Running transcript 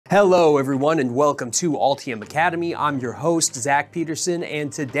Hello everyone and welcome to Altium Academy. I'm your host, Zach Peterson, and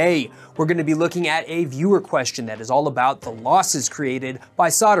today we're going to be looking at a viewer question that is all about the losses created by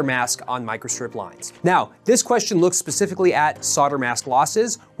solder mask on microstrip lines. Now, this question looks specifically at solder mask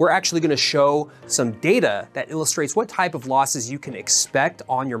losses. We're actually going to show some data that illustrates what type of losses you can expect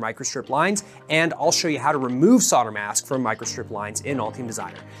on your microstrip lines, and I'll show you how to remove solder mask from microstrip lines in Altium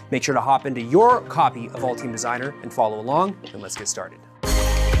Designer. Make sure to hop into your copy of Altium Designer and follow along, and let's get started.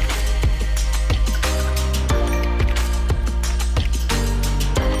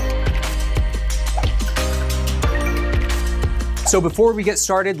 So before we get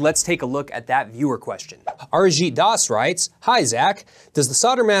started, let's take a look at that viewer question. Arjit Das writes, "Hi Zach, does the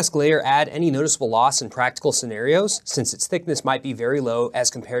solder mask layer add any noticeable loss in practical scenarios since its thickness might be very low as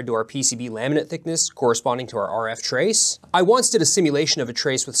compared to our PCB laminate thickness corresponding to our RF trace? I once did a simulation of a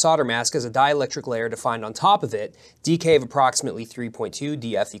trace with solder mask as a dielectric layer defined on top of it, DK of approximately 3.2,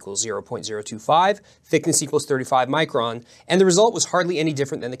 DF equals 0.025, thickness equals 35 micron, and the result was hardly any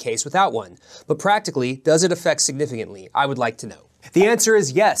different than the case without one. But practically, does it affect significantly? I would like to know." The answer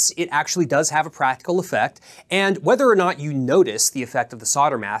is yes, it actually does have a practical effect, and whether or not you notice the effect of the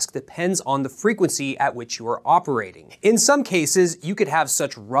solder mask depends on the frequency at which you are operating. In some cases, you could have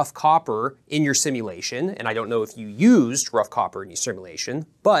such rough copper in your simulation, and I don't know if you used rough copper in your simulation,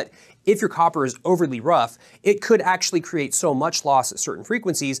 but if your copper is overly rough, it could actually create so much loss at certain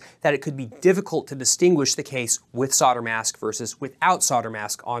frequencies that it could be difficult to distinguish the case with solder mask versus without solder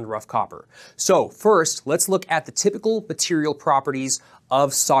mask on rough copper. So first, let's look at the typical material properties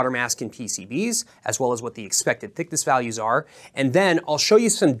of solder mask in PCBs, as well as what the expected thickness values are. And then I'll show you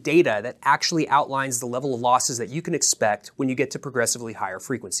some data that actually outlines the level of losses that you can expect when you get to progressively higher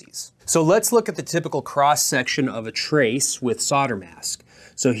frequencies. So let's look at the typical cross-section of a trace with solder mask.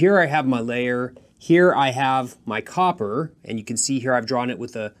 So here I have my layer, here I have my copper, and you can see here I've drawn it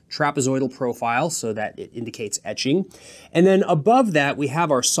with a trapezoidal profile so that it indicates etching. And then above that we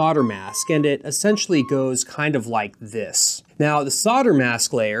have our solder mask, and it essentially goes kind of like this. Now the solder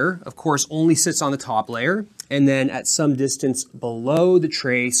mask layer, of course, only sits on the top layer, and then at some distance below the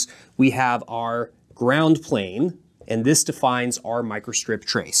trace we have our ground plane, and this defines our microstrip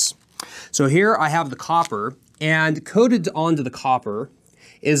trace. So here I have the copper, and coated onto the copper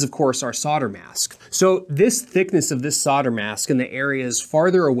is of course our solder mask. So this thickness of this solder mask in the areas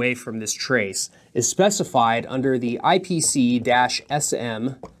farther away from this trace is specified under the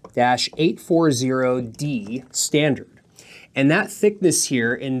IPC-SM-840D standard. And that thickness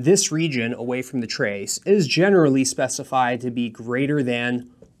here in this region away from the trace is generally specified to be greater than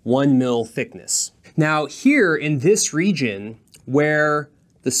 1 mil thickness. Now here in this region where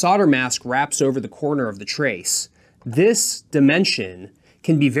the solder mask wraps over the corner of the trace, this dimension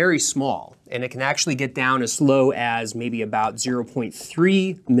can be very small, and it can actually get down as low as maybe about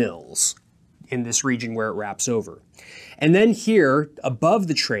 0.3 mils in this region where it wraps over. And then here, above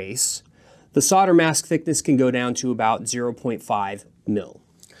the trace, the solder mask thickness can go down to about 0.5 mil.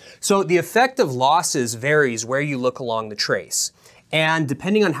 So the effect of losses varies where you look along the trace. And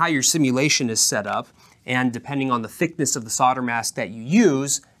depending on how your simulation is set up, and depending on the thickness of the solder mask that you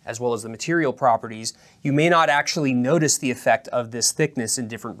use, as well as the material properties, you may not actually notice the effect of this thickness in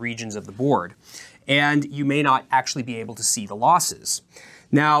different regions of the board. And you may not actually be able to see the losses.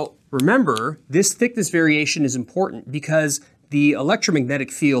 Now, remember, this thickness variation is important because the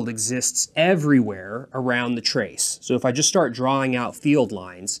electromagnetic field exists everywhere around the trace. So if I just start drawing out field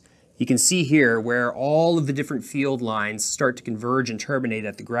lines, you can see here where all of the different field lines start to converge and terminate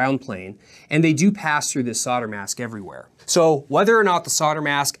at the ground plane, and they do pass through this solder mask everywhere. So whether or not the solder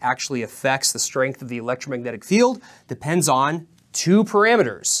mask actually affects the strength of the electromagnetic field depends on two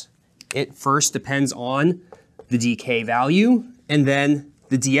parameters. It first depends on the DK value and then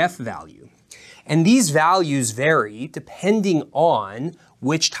the DF value. And these values vary depending on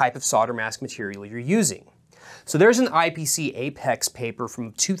which type of solder mask material you're using. So there's an IPC Apex paper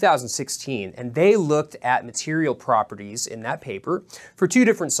from 2016, and they looked at material properties in that paper for two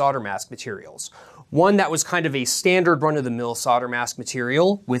different solder mask materials. One that was kind of a standard run-of-the-mill solder mask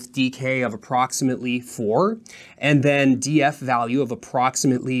material with DK of approximately 4, and then DF value of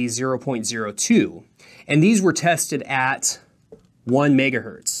approximately 0.02. And these were tested at 1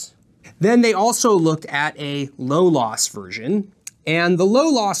 megahertz. Then they also looked at a low-loss version. And the low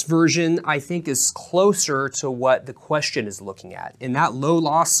loss version, I think, is closer to what the question is looking at. In that low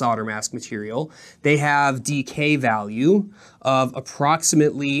loss solder mask material, they have DK value of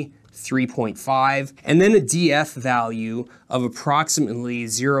approximately 3.5, and then a DF value of approximately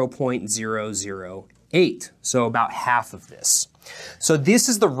 0.008, so about half of this. So this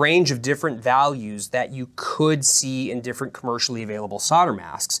is the range of different values that you could see in different commercially available solder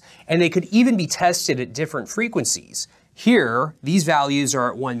masks, and they could even be tested at different frequencies. Here, these values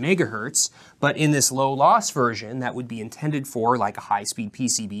are at 1 megahertz, but in this low loss version that would be intended for like a high-speed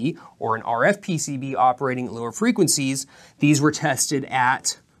PCB or an RF PCB operating at lower frequencies, these were tested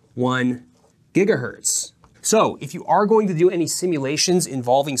at 1 gigahertz. So if you are going to do any simulations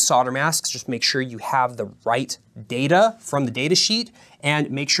involving solder masks, just make sure you have the right data from the data sheet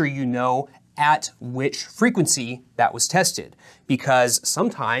and make sure you know at which frequency that was tested, because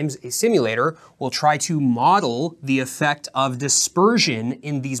sometimes a simulator will try to model the effect of dispersion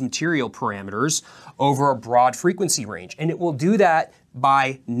in these material parameters over a broad frequency range. And it will do that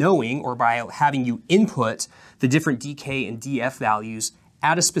by knowing, or by having you input the different dK and dF values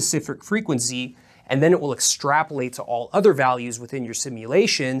at a specific frequency, and then it will extrapolate to all other values within your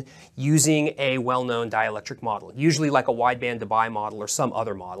simulation using a well-known dielectric model, usually like a wideband Debye model or some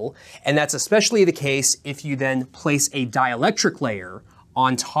other model. And that's especially the case if you then place a dielectric layer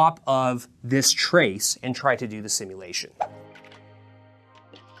on top of this trace and try to do the simulation.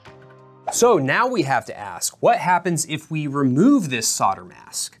 So now we have to ask, what happens if we remove this solder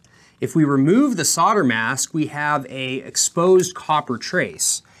mask? If we remove the solder mask, we have an exposed copper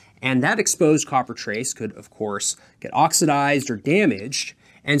trace. And that exposed copper trace could, of course, get oxidized or damaged.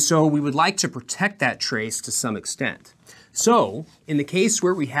 And so we would like to protect that trace to some extent. So in the case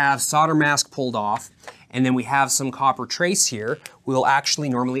where we have solder mask pulled off, and then we have some copper trace here, we'll actually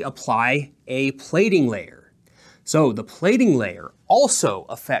normally apply a plating layer. So the plating layer also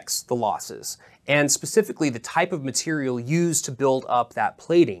affects the losses, and specifically the type of material used to build up that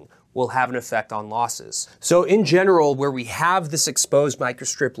plating will have an effect on losses. So in general, where we have this exposed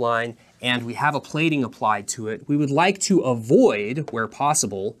microstrip line and we have a plating applied to it, we would like to avoid, where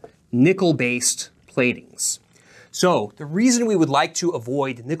possible, nickel-based platings. So the reason we would like to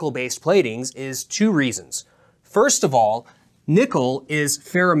avoid nickel-based platings is two reasons. First of all, nickel is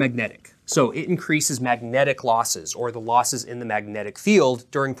ferromagnetic, so it increases magnetic losses, or the losses in the magnetic field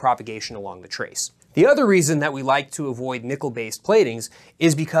during propagation along the trace. The other reason that we like to avoid nickel-based platings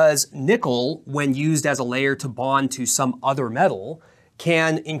is because nickel, when used as a layer to bond to some other metal,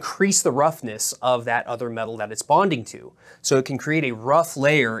 can increase the roughness of that other metal that it's bonding to. So it can create a rough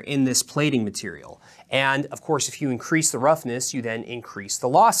layer in this plating material. And of course, if you increase the roughness, you then increase the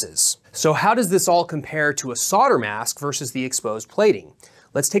losses. So how does this all compare to a solder mask versus the exposed plating?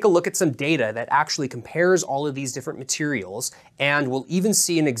 Let's take a look at some data that actually compares all of these different materials, and we'll even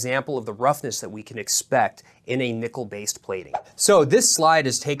see an example of the roughness that we can expect in a nickel-based plating. So this slide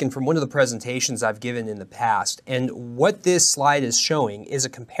is taken from one of the presentations I've given in the past, and what this slide is showing is a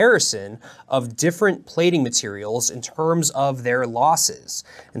comparison of different plating materials in terms of their losses.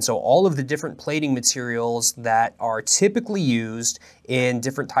 And so all of the different plating materials that are typically used in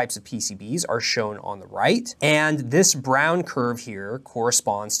different types of PCBs are shown on the right, and this brown curve here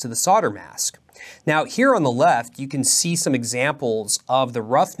corresponds to the solder mask. Now here on the left, you can see some examples of the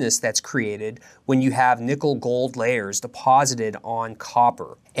roughness that's created when you have nickel gold layers deposited on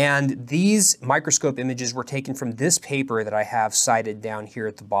copper. And these microscope images were taken from this paper that I have cited down here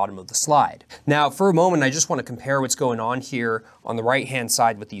at the bottom of the slide. Now for a moment, I just want to compare what's going on here on the right-hand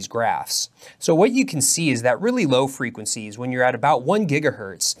side with these graphs. So what you can see is that really low frequencies, when you're at about 1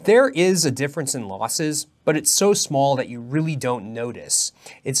 gigahertz, there is a difference in losses, but it's so small that you really don't notice.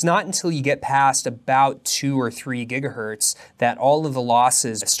 It's not until you get past about 2 or 3 gigahertz that all of the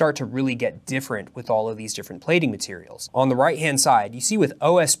losses start to really get different with all of these different plating materials. On the right-hand side, you see with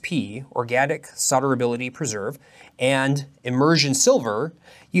OSP, Organic Solderability Preserve, and immersion silver,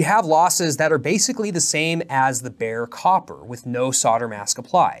 you have losses that are basically the same as the bare copper with no solder mask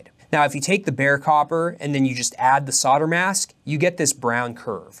applied. Now, if you take the bare copper and then you just add the solder mask, you get this brown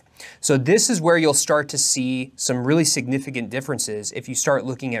curve. So this is where you'll start to see some really significant differences if you start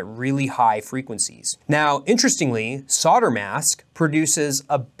looking at really high frequencies. Now, interestingly, solder mask produces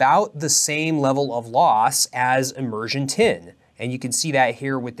about the same level of loss as immersion tin. And you can see that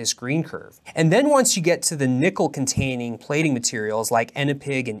here with this green curve. And then once you get to the nickel-containing plating materials like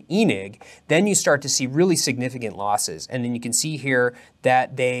NPIG and ENIG, then you start to see really significant losses. And then you can see here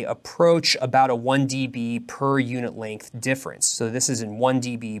that they approach about a 1 dB per unit length difference. So this is in 1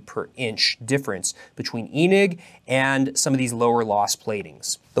 dB per inch difference between ENIG and some of these lower loss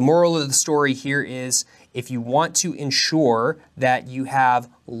platings. The moral of the story here is, if you want to ensure that you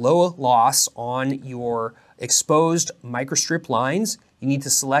have low loss on your exposed microstrip lines, you need to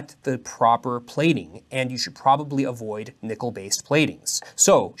select the proper plating, and you should probably avoid nickel-based platings.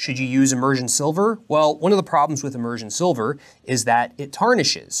 So, should you use immersion silver? Well, one of the problems with immersion silver is that it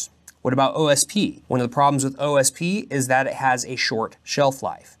tarnishes. What about OSP? One of the problems with OSP is that it has a short shelf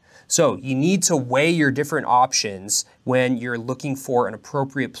life. So you need to weigh your different options when you're looking for an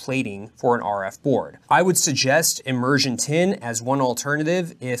appropriate plating for an RF board. I would suggest immersion tin as one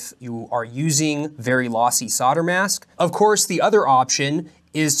alternative if you are using very lossy solder mask. Of course, the other option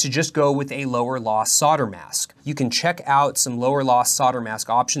is to just go with a lower loss solder mask. You can check out some lower loss solder mask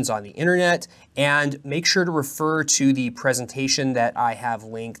options on the internet and make sure to refer to the presentation that I have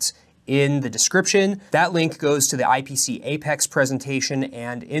linked in the description. That link goes to the IPC Apex presentation,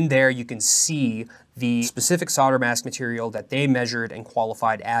 and in there you can see the specific solder mask material that they measured and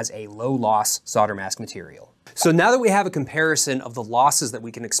qualified as a low loss solder mask material. So now that we have a comparison of the losses that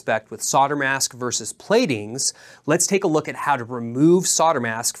we can expect with solder mask versus platings, let's take a look at how to remove solder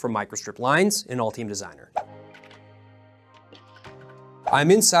mask from microstrip lines in Altium Designer. I'm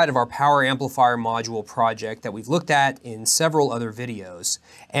inside of our power amplifier module project that we've looked at in several other videos.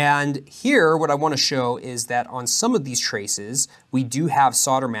 And here, what I want to show is that on some of these traces, we do have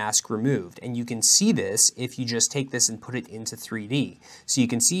solder mask removed. And you can see this if you just take this and put it into 3D. So you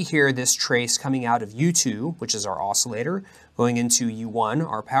can see here this trace coming out of U2, which is our oscillator, going into U1,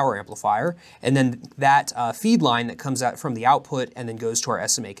 our power amplifier, and then that feed line that comes out from the output and then goes to our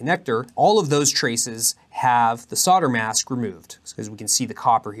SMA connector. All of those traces have the solder mask removed, because we can see the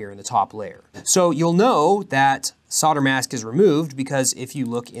copper here in the top layer. So you'll know that solder mask is removed because if you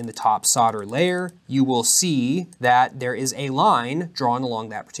look in the top solder layer, you will see that there is a line drawn along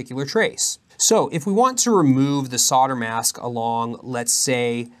that particular trace. So if we want to remove the solder mask along, let's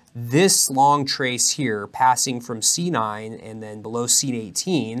say, this long trace here passing from C9 and then below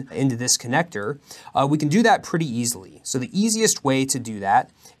C18 into this connector, we can do that pretty easily. So the easiest way to do that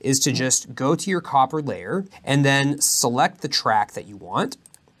is to just go to your copper layer and then select the track that you want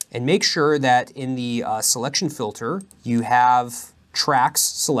and make sure that in the selection filter you have tracks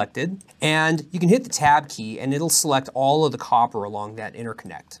selected, and you can hit the tab key and it'll select all of the copper along that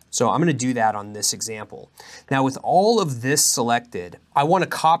interconnect. So I'm going to do that on this example. Now with all of this selected, I want to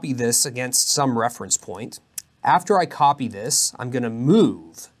copy this against some reference point. After I copy this, I'm going to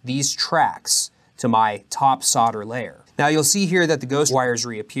move these tracks to my top solder layer. Now you'll see here that the ghost wires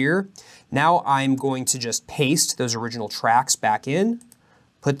reappear. Now I'm going to just paste those original tracks back in,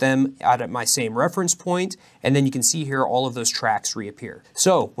 put them out at my same reference point, and then you can see here all of those tracks reappear.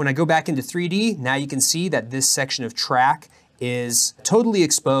 So when I go back into 3D, now you can see that this section of track is totally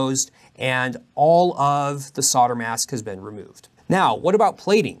exposed and all of the solder mask has been removed. Now, what about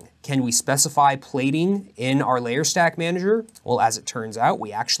plating? Can we specify plating in our layer stack manager? Well, as it turns out,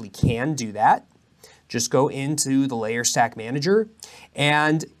 we actually can do that. Just go into the layer stack manager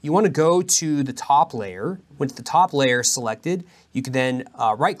and you want to go to the top layer. With the top layer selected, you can then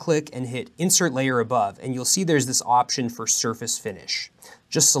right click and hit insert layer above, and you'll see there's this option for surface finish.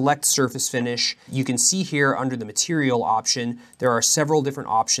 Just select surface finish. You can see here under the material option, there are several different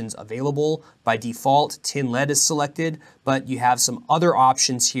options available. By default, tin lead is selected, but you have some other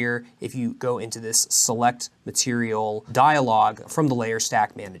options here if you go into this select material dialog from the layer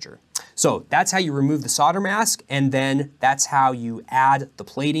stack manager. So that's how you remove the solder mask, and then that's how you add the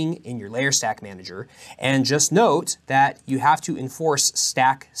plating in your layer stack manager. And just note that you have to enforce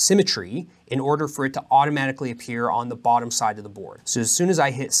stack symmetry in order for it to automatically appear on the bottom side of the board. So as soon as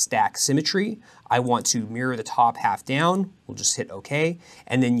I hit stack symmetry, I want to mirror the top half down. We'll just hit OK.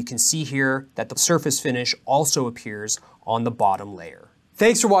 And then you can see here that the surface finish also appears on the bottom layer.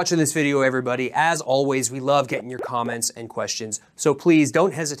 Thanks for watching this video, everybody. As always, we love getting your comments and questions, so please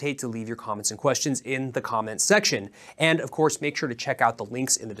don't hesitate to leave your comments and questions in the comments section. And of course, make sure to check out the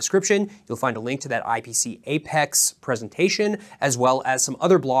links in the description. You'll find a link to that IPC Apex presentation, as well as some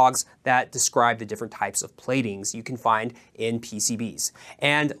other blogs that describe the different types of platings you can find in PCBs.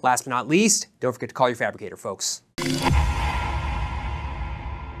 And last but not least, don't forget to call your fabricator, folks.